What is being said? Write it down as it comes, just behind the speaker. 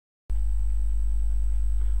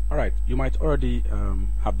All right, you might already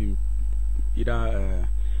have been either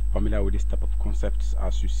familiar with this type of concepts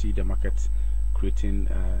as you see the market creating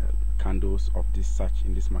candles of this such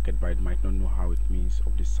in this market, but it might not know how it means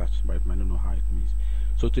of this such, but it might not know how it means.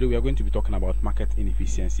 So today we are going to be talking about market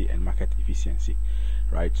inefficiency and market efficiency,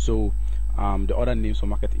 right? So the other names for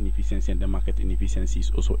market inefficiency and the market inefficiency is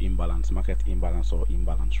also imbalance, market imbalance or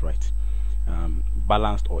imbalance, right?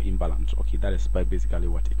 Balanced or imbalanced. Okay, that is basically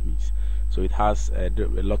what it means. So it has a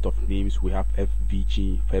lot of names. We have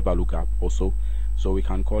FVG, fair value gap also. So we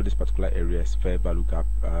can call this particular area as fair value gap,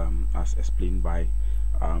 as explained by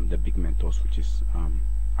the big mentors, which is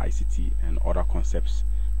ICT and other concepts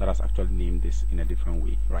that has actually named this in a different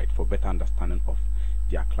way, right, for better understanding of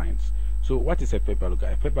their clients. So what is a fair value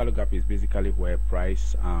gap? A fair value gap is basically where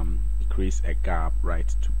price creates a gap, right,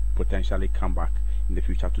 to potentially come back in the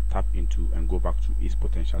future to tap into and go back to its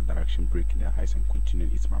potential direction, breaking the highs and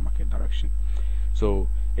continuing its market direction. So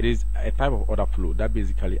it is a type of order flow that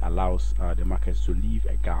basically allows the markets to leave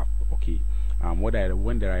a gap. Okay,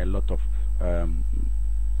 when there are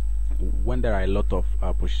a lot of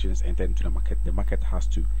positions entered into the market has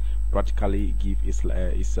to practically give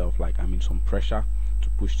itself like some pressure to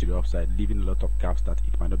push to the upside, leaving a lot of gaps that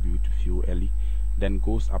it might not be able to fill early, then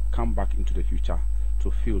goes up, come back into the future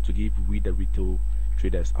to fill, to give we the retail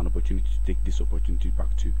traders an opportunity to take this opportunity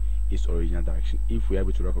back to its original direction if we are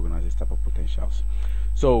able to recognize this type of potentials.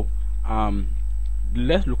 So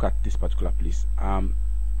let's look at this particular place.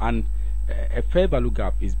 And a fair value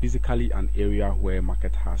gap is basically an area where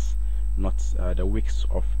market has not the wicks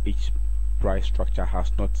of each price structure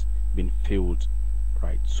has not been filled,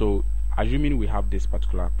 right? So assuming we have this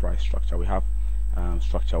particular price structure, we have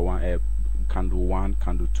structure 1, candle 1,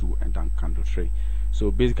 candle 2, and then candle 3. So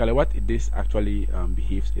basically what this actually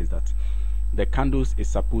behaves is that the candle wick is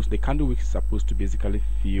supposed to basically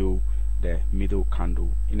fill the middle candle,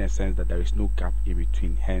 in a sense that there is no gap in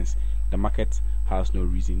between. Hence the market has no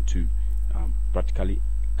reason to practically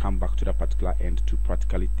come back to that particular end to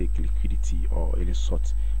practically take liquidity or any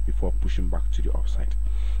sort before pushing back to the upside.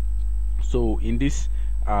 So in this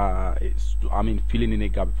filling in a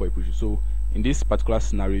gap before it pushes. So in this particular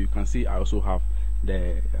scenario, you can see I also have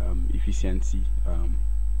the efficiency.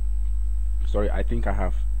 Sorry, I think I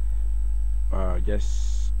have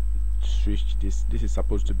just switched this. This is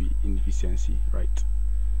supposed to be inefficiency, right?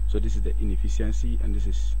 So this is the inefficiency and this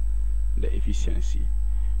is the efficiency.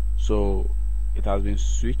 So it has been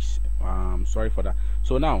switched. Sorry for that.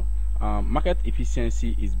 So now market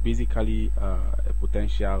efficiency is basically a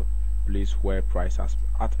potential place where price has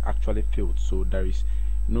actually failed, so there is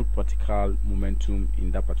no particular momentum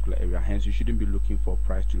in that particular area. Hence you shouldn't be looking for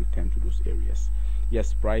price to return to those areas.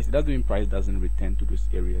 Yes, price, it doesn't mean price doesn't return to those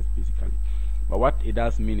areas basically, but what it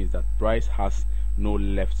does mean is that price has no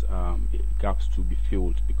left gaps to be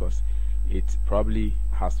filled, because it probably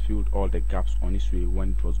has filled all the gaps on its way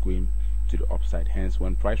when it was going to the upside. Hence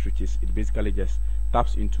when price reaches, it basically just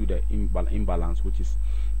taps into the imbalance, which is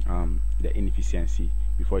the inefficiency,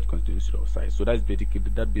 before it continues to the upside. So that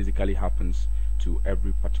basically happens to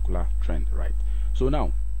every particular trend, right? So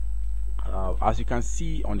now as you can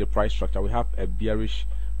see on the price structure, we have a bearish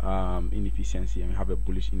inefficiency and we have a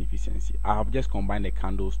bullish inefficiency. I have just combined the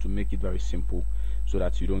candles to make it very simple so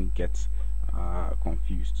that you don't get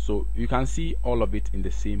confused. So you can see all of it in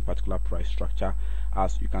the same particular price structure.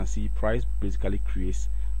 As you can see, price basically creates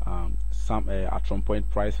at some point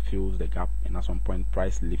price fills the gap, and at some point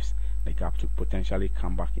price lifts the gap to potentially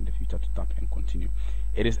come back in the future to tap and continue.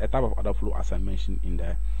 It is a type of order flow, as I mentioned in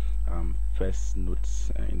the first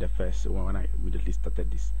notes, in the first when I immediately started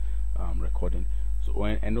this recording. So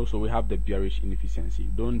and also we have the bearish inefficiency.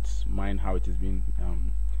 Don't mind how it is being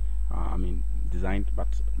designed, but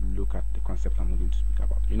look at the concept I'm going to speak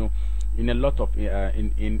about. In a lot of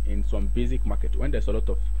in some basic market, when there's a lot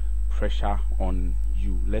of pressure on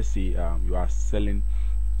you, let's say you are selling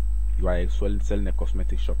a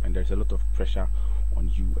cosmetic shop and there's a lot of pressure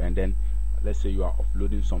on you, and then let's say you are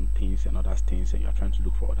offloading some things and other things and you are trying to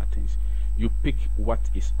look for other things. You pick what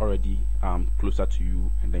is already closer to you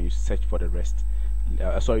and then you search for the rest.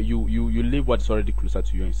 You leave what is already closer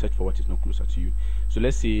to you and search for what is not closer to you. So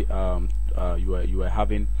let's say you are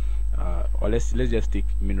having or let's just take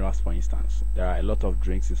minerals for instance. There are a lot of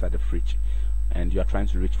drinks inside the fridge and you are trying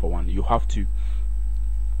to reach for one. You have to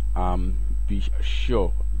be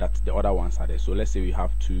sure that the other ones are there. So let's say we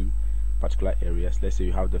have two particular areas. Let's say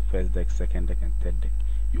you have the first deck, second deck, and third deck.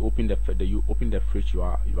 You open the fridge. You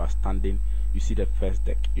are standing. You see the first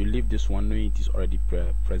deck. You leave this one knowing it is already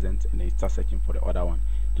present, and then you start searching for the other one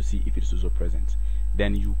to see if it is also present.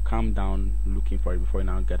 then you come down looking for it before you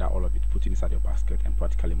now gather all of it, put it inside your basket, and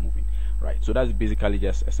practically moving, right? So that's basically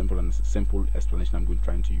just a simple explanation I'm going to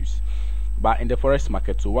try to use. But in the forex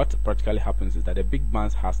market, so what practically happens is that the big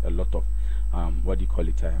banks has a lot of what do you call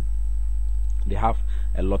it, they have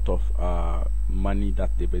a lot of money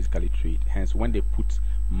that they basically trade. Hence, when they put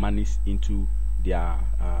monies into their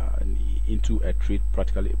into a trade,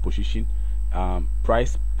 practically a position,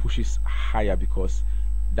 price pushes higher because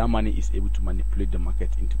that money is able to manipulate the market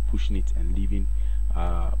into pushing it and leaving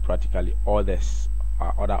practically other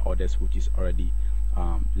orders which is already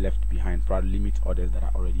left behind, probably limit orders that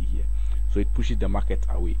are already here. So it pushes the market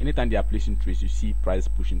away. Anytime they are placing trades, you see price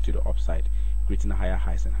pushing to the upside, creating higher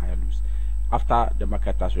highs and higher lows. After the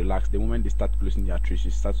market has relaxed, the moment they start closing their trades,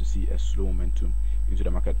 you start to see a slow momentum into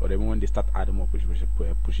the market, or the moment they start adding more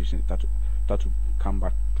position, start to come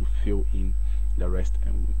back to fill in the rest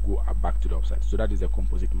and go back to the upside. So that is the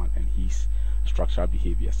composite man and his structural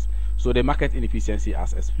behaviors. So the market inefficiency,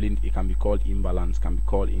 as explained, it can be called imbalance, can be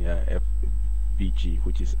called FVG,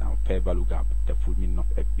 which is fair value gap, the full meaning of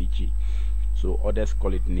FVG. So others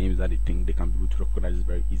call it names that they think they can be able to recognize it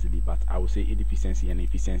very easily, but I would say inefficiency and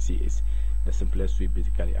efficiency is the simplest way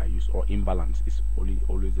basically I use, or imbalance is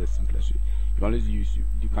always the simplest way.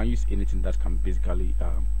 You can use anything that can basically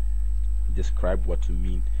describe what you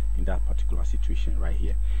mean in that particular situation right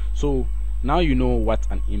here. So now you know what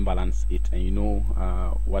an imbalance is, and you know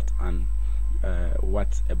what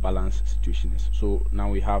a balance situation is. So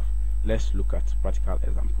now let's look at practical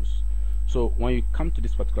examples. So when you come to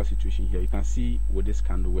this particular situation here, you can see with this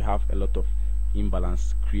candle we have a lot of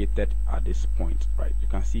imbalance created at this point, right? You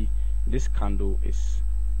can see this candle is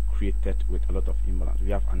created with a lot of imbalance.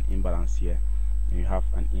 We have an imbalance here, and you have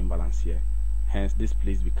an imbalance here. Hence, this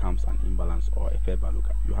place becomes an imbalance or a fair value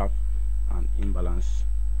gap. You have an imbalance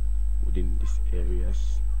within these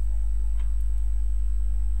areas.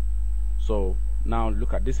 So now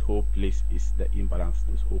look at this whole place is the imbalance.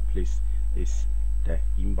 This whole place is the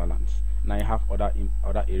imbalance. Now you have other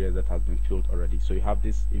areas that has been filled already. So you have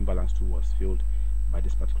this imbalance too was filled by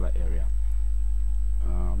this particular area.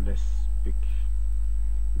 Let's pick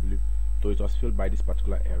blue. So it was filled by this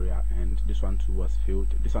particular area, and this one too was filled.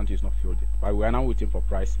 This one too is not filled yet, but we are now waiting for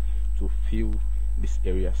price to fill these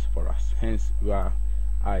areas for us. Hence,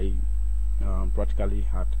 I practically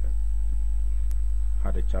had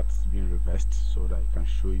the charts being reversed so that I can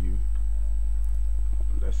show you.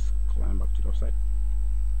 Let's climb back to the upside.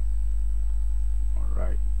 All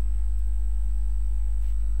right.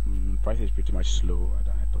 Price is pretty much slower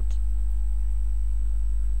than I thought.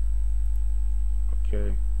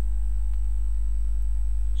 Okay.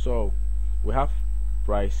 So we have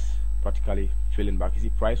price practically filling back. You see,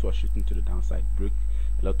 price was shooting to the downside, break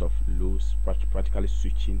a lot of lows, practically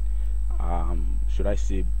switching. Should I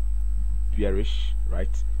say bearish?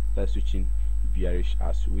 Right, that's switching bearish,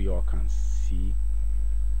 as we all can see.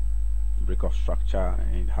 Break of structure,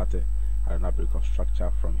 and had another break of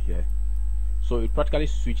structure from here. So it practically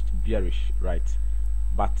switched bearish, right?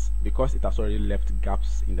 But because it has already left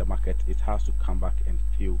gaps in the market, it has to come back and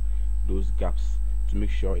fill those gaps to make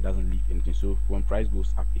sure it doesn't leave anything. So when price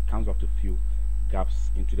goes up, it comes up to fill gaps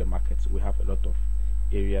into the market. So we have a lot of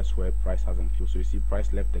areas where price hasn't filled. So you see,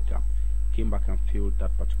 price left the gap, came back and filled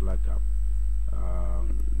that particular gap.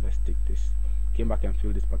 Let's take this, came back and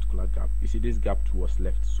filled this particular gap. You see, this gap too was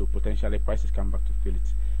left, so potentially price is coming back to fill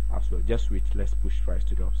it as well. Just wait, let's push price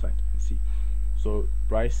to the upside and see. So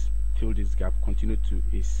price filled this gap, continue to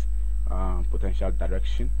its potential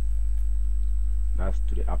direction, that's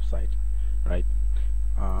to the upside, right?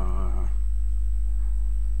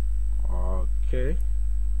 Okay.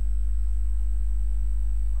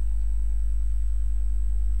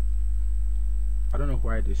 I don't know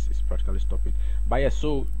why this is practically stopping, but yeah,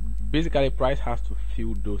 so basically price has to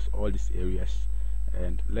fill all these areas.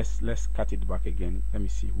 And let's cut it back again. Let me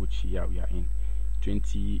see which year we are in.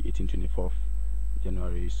 2018, 24th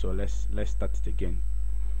January. So let's start it again.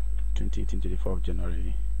 2018, 24th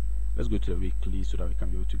January. Let's go to the weekly so that we can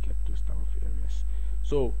be able to get those type of areas.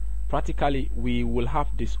 So practically we will have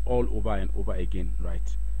this all over and over again,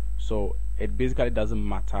 right? So it basically doesn't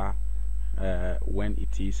matter when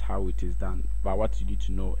it is, how it is done, but what you need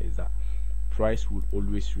to know is that price would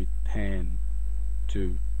always return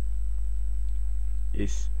to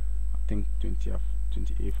is, I think,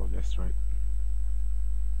 28th August, right?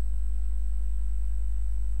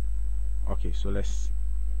 Okay, so let's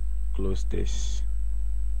close this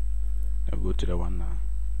and go to the one now.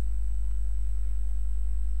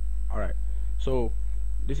 Alright, so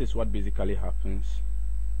this is what basically happens.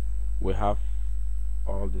 We have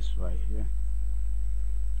all this right here.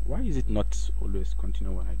 Why is it not always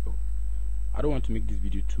continue when I go? I don't want to make this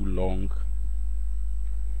video too long.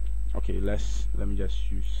 Okay, let me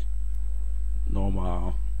just use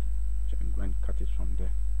normal and cut it from there.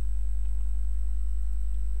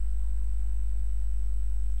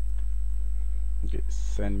 Okay,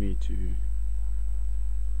 send me to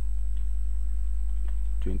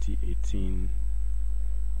 2018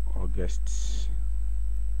 August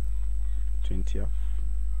 20th.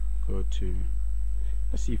 Go to,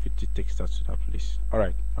 let's see if it takes us to that place. All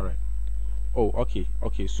right. Oh,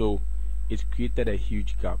 okay, so it created a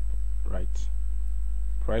huge gap, right?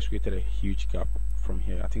 Price created a huge gap from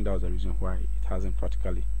here. I think that was the reason why it hasn't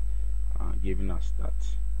practically given us that.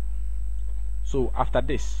 So after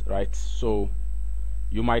this, right, so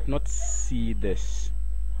you might not see this.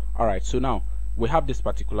 All right, so now we have this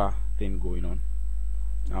particular thing going on.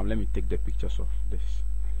 Now let me take the pictures of this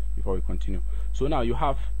before we continue. So now you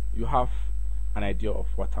have an idea of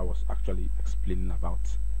what I was actually explaining about.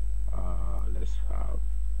 Let's have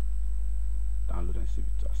download and save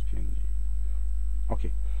it as PNG.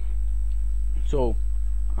 Okay, so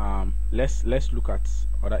let's look at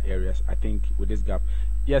other areas. I think with this gap,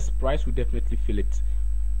 yes, price will definitely feel it.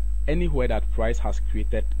 Anywhere that price has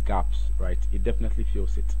created gaps, right, it definitely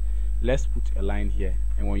feels it. Let's put a line here,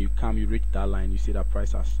 and when you reach that line, you see that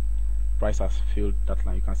price has filled that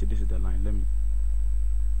line. You can see this is the line. Let me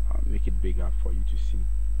make it bigger for you to see.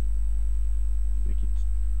 Make it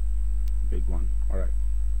big one. All right,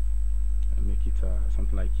 and make it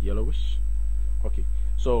something like yellowish. Okay,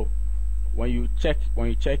 so when you check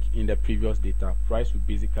in the previous data, price will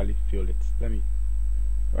basically fill it.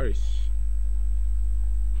 Where is,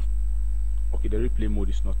 okay, the replay mode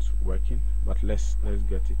is not working, but let's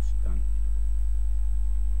get it done.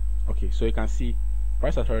 Okay, so you can see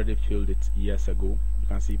price has already filled it years ago. You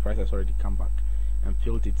can see price has already come back and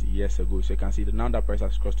filled it years ago. So you can see that now that price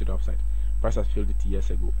has crossed to the upside, price has filled it years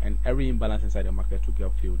ago, and every imbalance inside the market will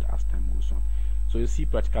get filled as time goes on. So you see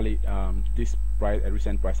practically this price, a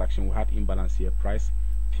recent price action, we had imbalance here, price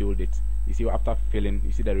filled it. You see after filling,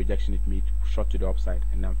 you see the rejection it made, shot to the upside,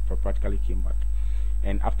 and then practically came back.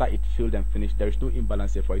 And after it filled and finished, there is no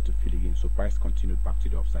imbalance here for it to fill again. So price continued back to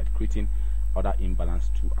the upside, creating other imbalance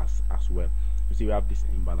to us as well. You see we have this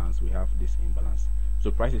imbalance, we have this imbalance.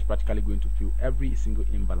 So price is practically going to fill every single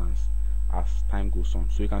imbalance as time goes on.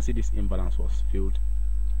 So you can see this imbalance was filled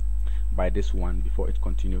by this one before it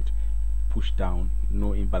continued push down,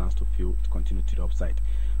 no imbalance to fill, it continued to the upside.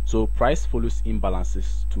 So price follows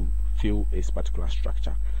imbalances to fill a particular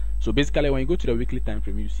structure. So basically when you go to the weekly time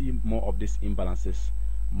frame, you see more of these imbalances,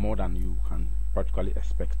 more than you can practically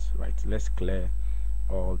expect, right? Let's clear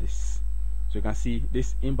all this. So you can see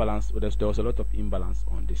this imbalance, there was a lot of imbalance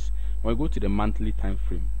on this. When we go to the monthly time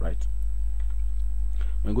frame, right?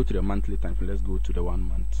 When we go to the monthly time frame, let's go to the 1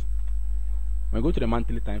 month. When we go to the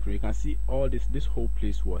monthly time frame, you can see all this whole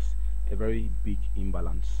place was a very big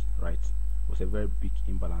imbalance, right? It was a very big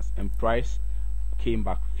imbalance, and price came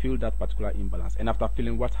back, filled that particular imbalance, and after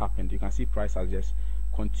filling, what happened? You can see price has just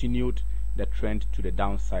continued the trend to the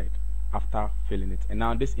downside after filling it, and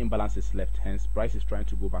now this imbalance is left, hence price is trying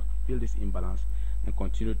to go back, fill this imbalance and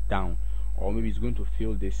continue down, or maybe it's going to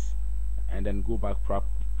fill this and then go back.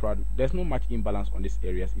 There's no much imbalance on these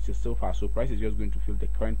areas, it's still far, so price is just going to fill the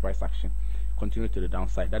current price action, continue to the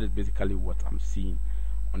downside. That is basically what I'm seeing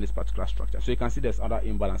on this particular structure. So you can see there's other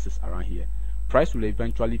imbalances around here. Price will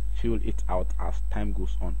eventually fill it out as time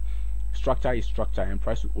goes on. Structure is structure, and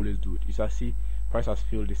price will always do it. You shall see price has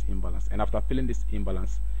filled this imbalance, and after filling this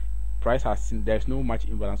imbalance, price has seen there's no much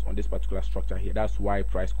imbalance on this particular structure here. That's why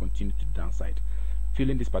price continued to the downside,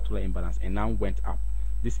 filling this particular imbalance, and now went up.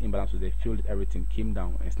 This imbalance was they filled everything, came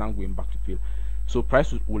down, and it's now going back to fill. So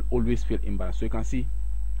price will always fill imbalance. So you can see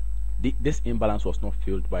this imbalance was not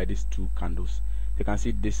filled by these two candles. You can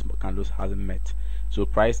see this candles hasn't met. So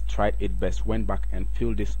price tried its best, went back and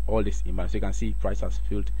filled all this imbalance. So you can see price has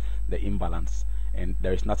filled the imbalance, and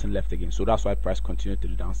there is nothing left again. So that's why price continued to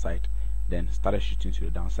the downside, then started shooting to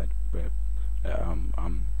the downside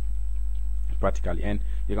practically. And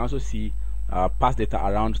you can also see past data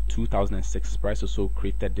around 2006, price also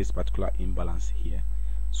created this particular imbalance here.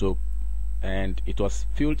 So, and it was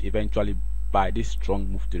filled eventually by this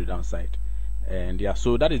strong move to the downside. And yeah,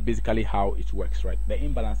 so that is basically how it works, right? The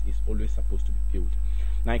imbalance is always supposed to be filled.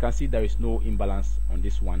 Now you can see there is no imbalance on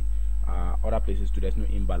this one. Other places too, there's no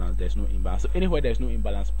imbalance. So anywhere there's no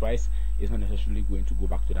imbalance, price is not necessarily going to go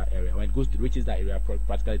back to that area. When it reaches that area,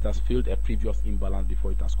 practically it has filled a previous imbalance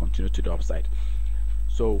before it has continued to the upside.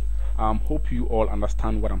 So hope you all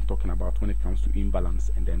understand what I'm talking about when it comes to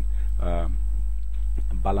imbalance and then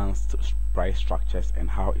balanced price structures and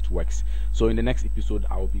how it works. So in the next episode,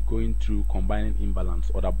 I will be going through combining imbalance,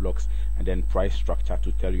 order blocks, and then price structure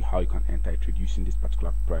to tell you how you can enter it, reducing this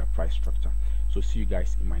particular price structure. So see you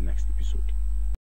guys in my next episode.